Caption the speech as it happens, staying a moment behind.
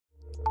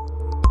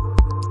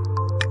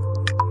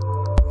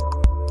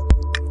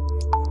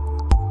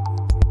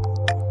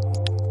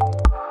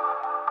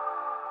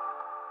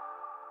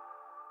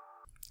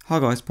Hi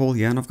guys, Paul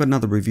here, and I've got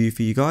another review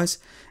for you guys,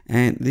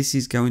 and this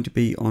is going to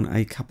be on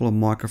a couple of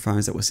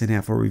microphones that were sent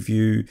out for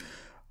review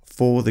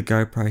for the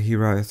GoPro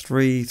Hero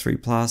 3, 3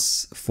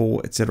 Plus,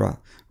 4, etc.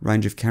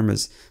 range of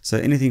cameras. So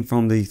anything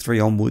from the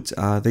 3 onwards,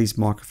 these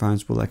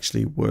microphones will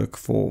actually work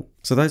for.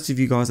 So those of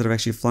you guys that have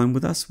actually flown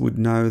with us would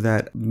know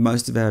that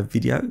most of our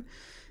video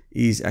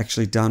is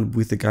actually done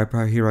with the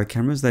GoPro Hero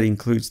cameras. That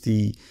includes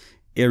the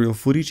aerial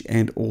footage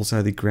and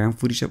also the ground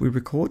footage that we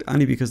record,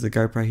 only because the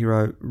GoPro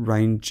Hero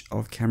range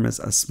of cameras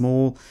are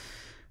small,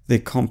 they're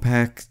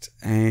compact,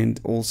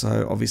 and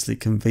also obviously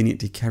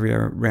convenient to carry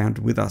around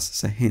with us.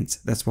 So hence,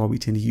 that's why we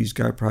tend to use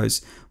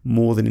GoPros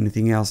more than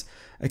anything else.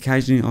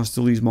 Occasionally I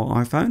still use my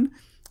iPhone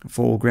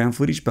for ground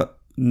footage, but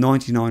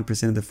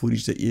 99% of the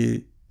footage that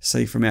you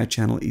see from our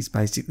channel is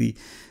basically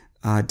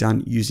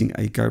done using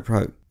a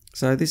GoPro.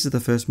 So this is the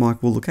first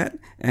mic we'll look at,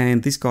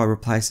 and this guy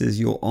replaces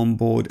your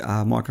onboard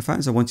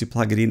microphone. So once you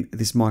plug it in,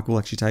 this mic will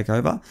actually take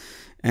over,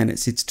 and it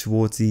sits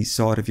towards the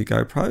side of your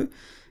GoPro,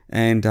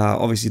 and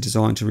obviously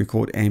designed to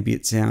record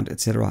ambient sound,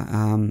 etc.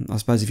 I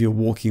suppose if you're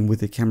walking with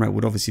the camera, it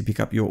would obviously pick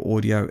up your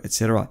audio,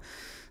 etc.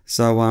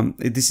 So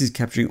this is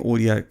capturing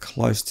audio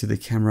close to the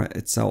camera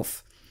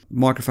itself.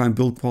 Microphone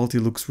build quality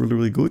looks really,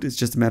 really good. It's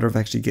just a matter of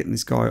actually getting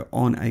this guy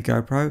on a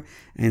GoPro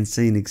and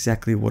seeing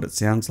exactly what it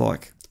sounds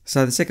like.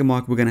 So the second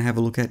mic we're going to have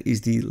a look at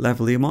is the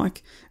Lavalier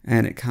mic,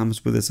 and it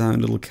comes with its own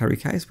little carry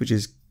case, which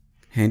is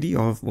handy.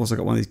 I've also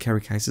got one of these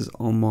carry cases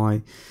on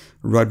my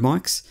Rode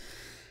mics.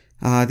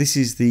 This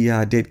is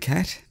the Dead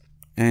Cat,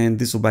 and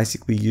this will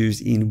basically be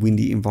used in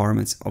windy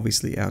environments,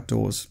 obviously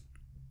outdoors.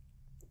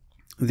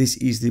 This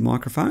is the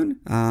microphone,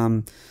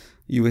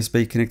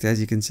 USB connector.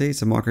 As you can see,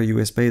 it's a micro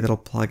USB that'll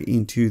plug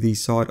into the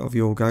side of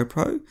your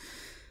GoPro.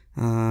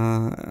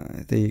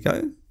 There you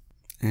go.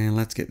 And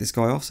let's get this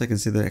guy off so you can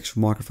see the actual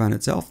microphone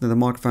itself. Now the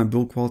microphone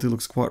build quality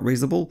looks quite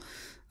reasonable.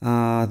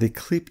 The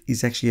clip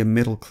is actually a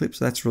metal clip,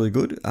 so that's really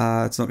good.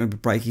 It's not going to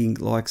be breaking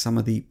like some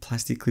of the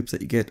plastic clips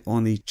that you get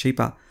on the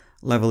cheaper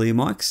Lavalier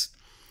mics.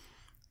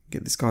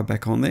 Get this guy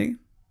back on there.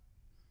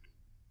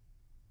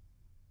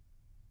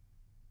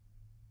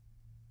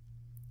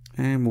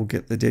 And we'll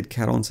get the Dead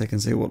Cat on so you can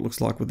see what it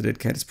looks like with the Dead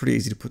Cat. It's pretty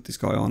easy to put this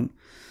guy on.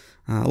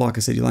 Like I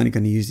said, you're only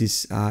going to use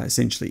this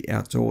essentially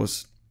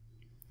outdoors.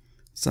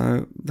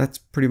 So that's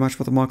pretty much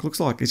what the mic looks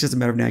like. It's just a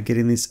matter of now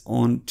getting this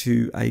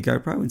onto a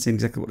GoPro and seeing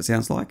exactly what it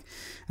sounds like.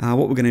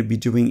 What we're going to be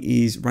doing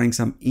is running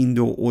some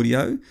indoor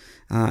audio,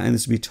 and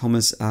this will be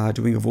Thomas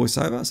doing a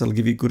voiceover, so it'll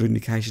give you a good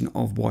indication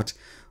of what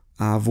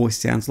voice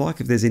sounds like,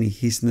 if there's any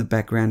hiss in the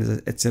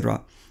background,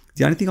 etc.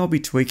 The only thing I'll be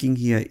tweaking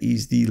here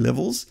is the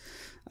levels.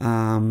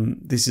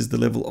 This is the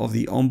level of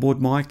the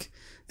onboard mic,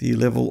 the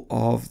level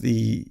of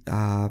the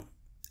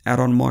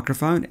add-on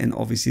microphone, and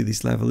obviously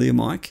this Lavalier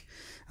mic.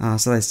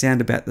 So they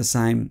sound about the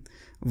same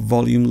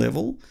volume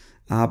level,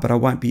 but I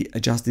won't be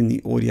adjusting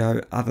the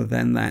audio other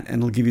than that, and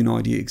it'll give you an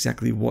idea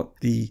exactly what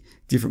the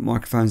different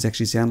microphones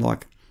actually sound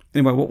like.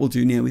 Anyway, what we'll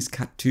do now is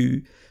cut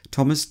to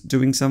Thomas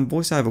doing some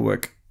voiceover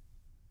work.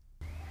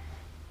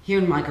 Here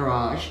in my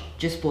garage,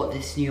 just bought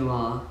this new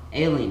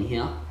Alien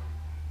here.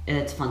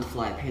 It's fun to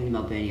fly up here in the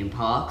Melbournian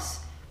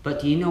parks, but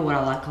do you know what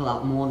I like a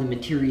lot more than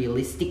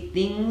materialistic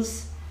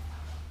things?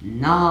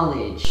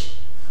 Knowledge.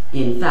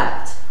 In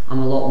fact, I'm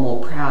a lot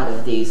more proud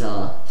of these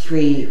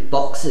 3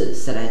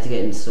 boxes that I had to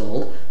get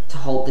installed to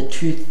hold the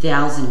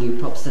 2,000 new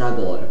props that I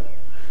bought.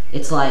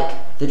 It's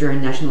like the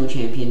drone national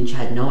champion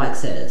Chad Nowak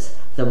says,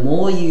 the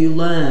more you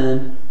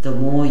learn, the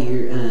more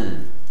you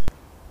earn.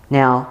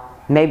 Now,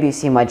 maybe you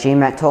see my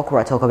GMAC talk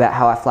where I talk about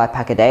how I fly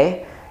pack a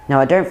day. Now,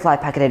 I don't fly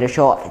pack a day to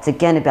show off. It's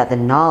again about the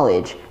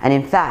knowledge. And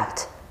in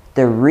fact,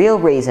 the real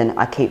reason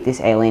I keep this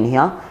Alien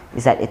here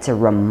is that it's a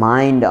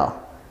reminder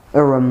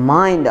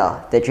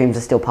that dreams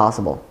are still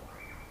possible.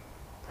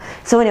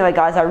 So anyway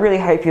guys, I really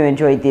hope you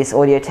enjoyed this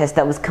audio test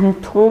that was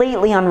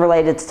completely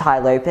unrelated to Tai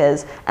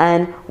Lopez,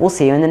 and we'll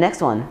see you in the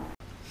next one.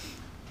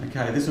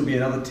 Okay, this will be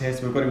another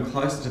test. We've got him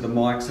closer to the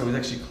mic, so he's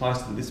actually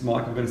closer to this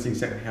mic. I'm going to see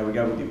exactly how we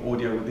go with the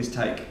audio with this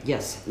take.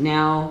 Yes,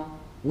 now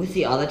with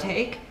the other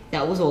take,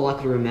 that was all I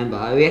could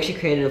remember. We actually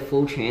created a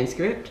full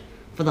transcript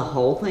for the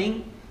whole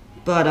thing,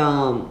 but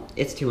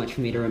it's too much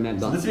for me to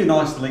remember. So this will be a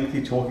nice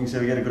lengthy talking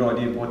so we get a good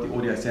idea of what the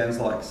audio sounds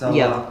like. So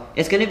yeah,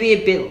 it's going to be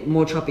a bit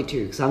more choppy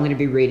too, because I'm going to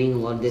be reading a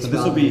lot of this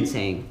rather than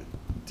saying.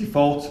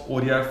 Default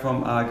audio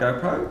from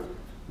GoPro.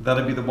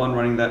 That'll be the one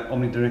running that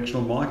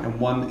omnidirectional mic, and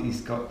one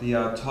he's got the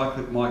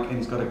tie-clip mic, and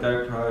he's got a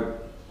GoPro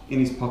in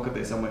his pocket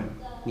there somewhere.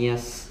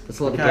 Yes, that's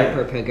a lot of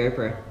GoPro per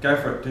GoPro. Go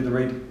for it, do the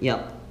read.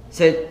 Yep.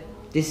 So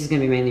this is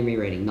going to be mainly me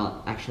reading,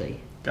 not actually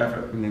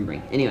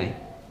remembering. Anyway.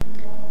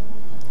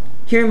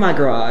 Here in my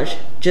garage,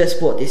 just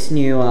bought this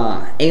new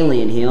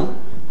Alien here.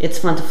 It's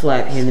fun to fly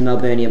up here in the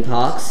Melbournian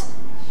parks.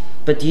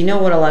 But do you know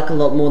what I like a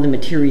lot more than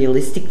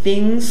materialistic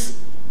things?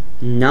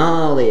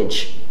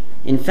 Knowledge.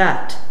 In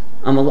fact,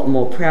 I'm a lot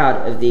more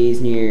proud of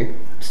these new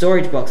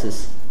storage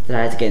boxes that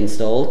I had to get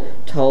installed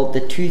to hold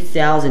the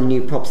 2,000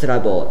 new props that I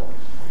bought.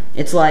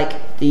 It's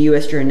like the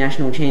US drone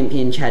national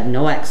champion Chad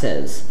Nowak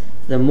says,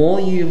 the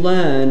more you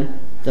learn,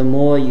 the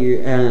more you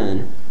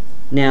earn.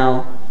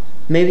 Now,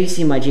 Maybe you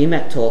see my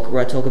GMAC talk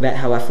where I talk about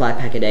how I fly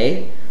pack a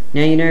day.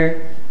 Now you know,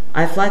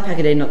 I fly pack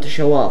a day not to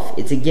show off.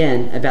 It's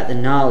again about the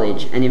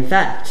knowledge, and in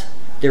fact,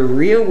 the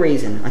real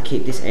reason I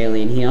keep this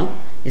alien here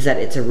is that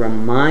it's a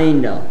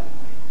reminder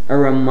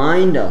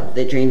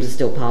that dreams are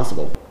still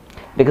possible.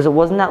 Because it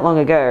wasn't that long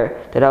ago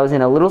that I was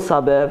in a little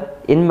suburb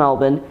in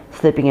Melbourne,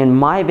 sleeping in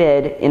my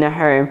bed in a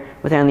home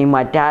with only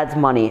my dad's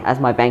money as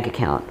my bank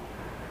account.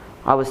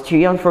 I was too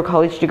young for a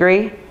college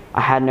degree, I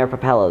had no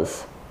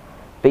propellers.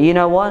 But you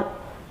know what?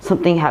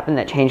 Something happened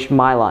that changed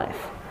my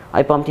life.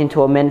 I bumped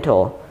into a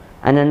mentor,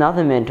 and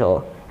another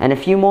mentor, and a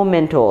few more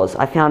mentors.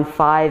 I found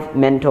 5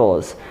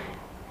 mentors,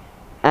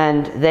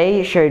 and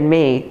they showed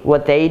me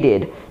what they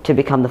did to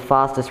become the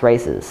fastest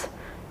racers.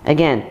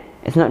 Again,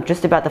 it's not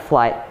just about the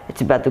flight, it's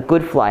about the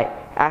good flight,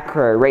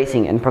 acro,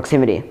 racing, and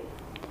proximity.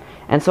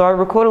 And so I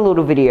record a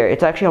little video.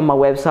 It's actually on my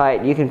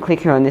website. You can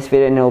click here on this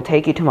video and it'll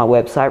take you to my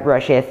website where I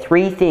share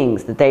 3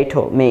 things that they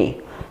taught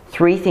me.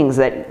 3 things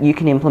that you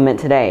can implement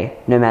today,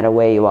 no matter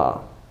where you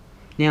are.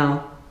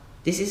 Now,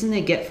 this isn't a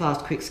get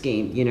fast quick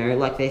scheme, you know,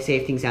 like they say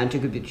if things sound too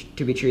good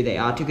to be true, they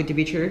are too good to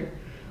be true.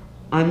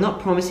 I'm not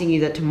promising you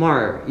that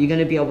tomorrow you're going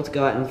to be able to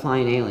go out and fly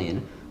an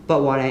alien,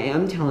 but what I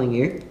am telling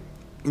you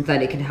is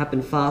that it can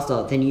happen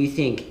faster than you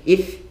think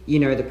if you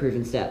know the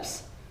proven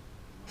steps.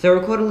 So I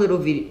record a little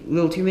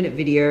 2-minute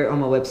video on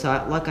my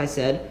website. Like I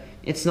said,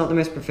 it's not the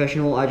most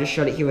professional, I just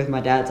shot it here with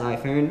my dad's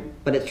iPhone,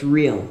 but it's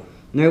real.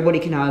 Nobody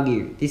can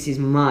argue, this is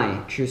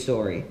my true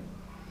story.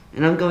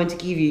 And I'm going to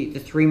give you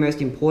the 3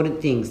 most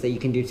important things that you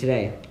can do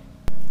today.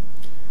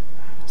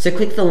 So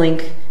click the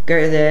link,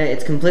 go there,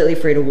 it's completely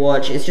free to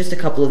watch, it's just a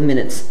couple of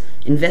minutes.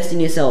 Invest in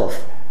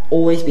yourself,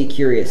 always be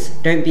curious,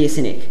 don't be a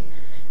cynic.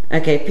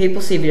 Okay,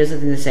 people see videos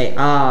and they say,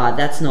 ah,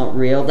 that's not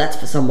real, that's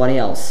for somebody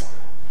else.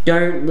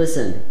 Don't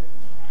listen.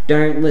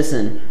 Don't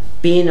listen.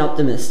 Be an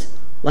optimist.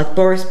 Like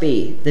Boris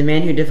B., the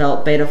man who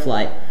developed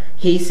Betaflight,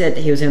 he said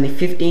that he was only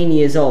 15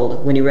 years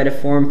old when he read a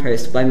forum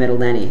post by Metal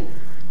Danny,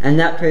 and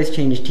that post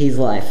changed his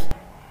life.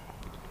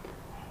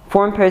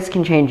 Forum posts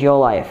can change your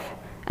life,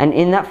 and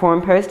in that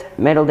forum post,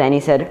 Metal Danny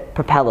said,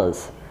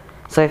 propellers.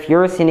 So if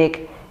you're a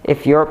cynic,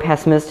 if you're a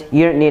pessimist,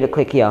 you don't need to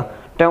click here.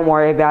 Don't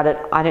worry about it,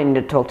 I don't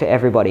need to talk to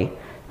everybody.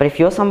 But if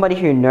you're somebody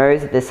who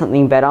knows that there's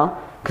something better,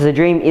 because a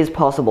dream is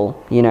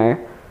possible, you know.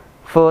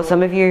 For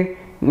some of you,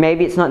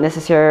 maybe it's not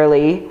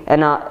necessarily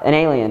an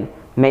alien.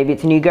 Maybe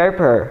it's a new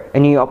GoPro, a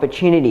new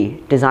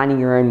opportunity, designing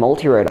your own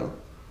multi-rotor.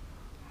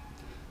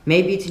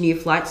 Maybe it's a new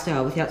flight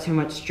style without so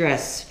much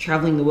stress,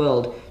 traveling the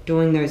world,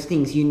 doing those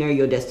things you know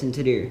you're destined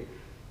to do.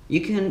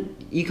 You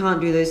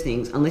can't do those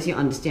things unless you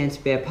understand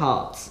spare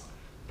parts.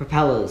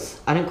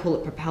 Propellers. I don't call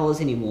it propellers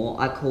anymore,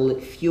 I call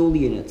it fuel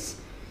units.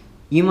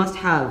 You must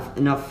have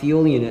enough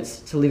fuel units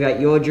to live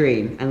out your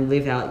dream and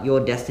live out your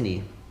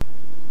destiny.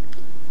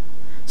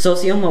 So I'll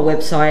see you on my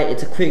website,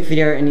 it's a quick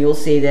video and you'll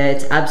see there,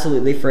 it's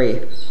absolutely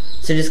free.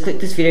 So just click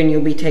this video and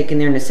you'll be taken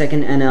there in a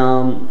second, and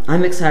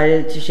I'm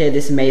excited to share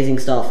this amazing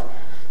stuff.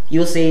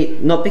 You'll see,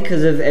 not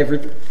because of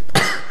everything.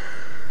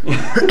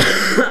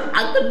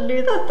 I couldn't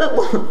do that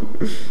long.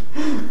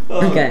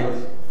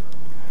 Okay.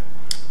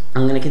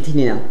 I'm gonna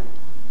continue now.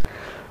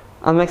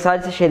 I'm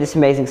excited to share this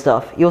amazing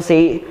stuff. You'll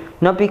see,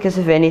 not because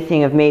of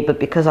anything of me, but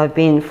because I've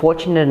been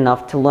fortunate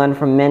enough to learn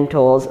from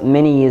mentors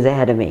many years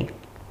ahead of me.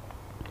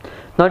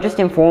 Not just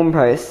in forum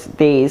posts,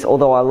 these,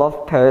 although I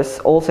love posts,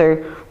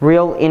 also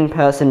real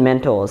in-person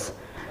mentors.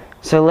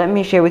 So let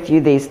me share with you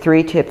these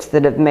 3 tips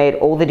that have made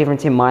all the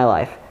difference in my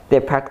life. They're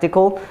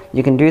practical,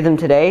 you can do them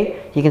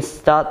today, you can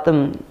start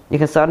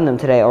on them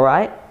today,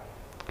 alright?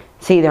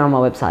 See you there on my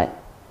website.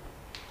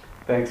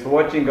 Thanks for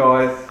watching,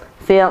 guys.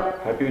 See ya.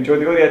 Hope you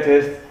enjoyed the audio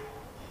test.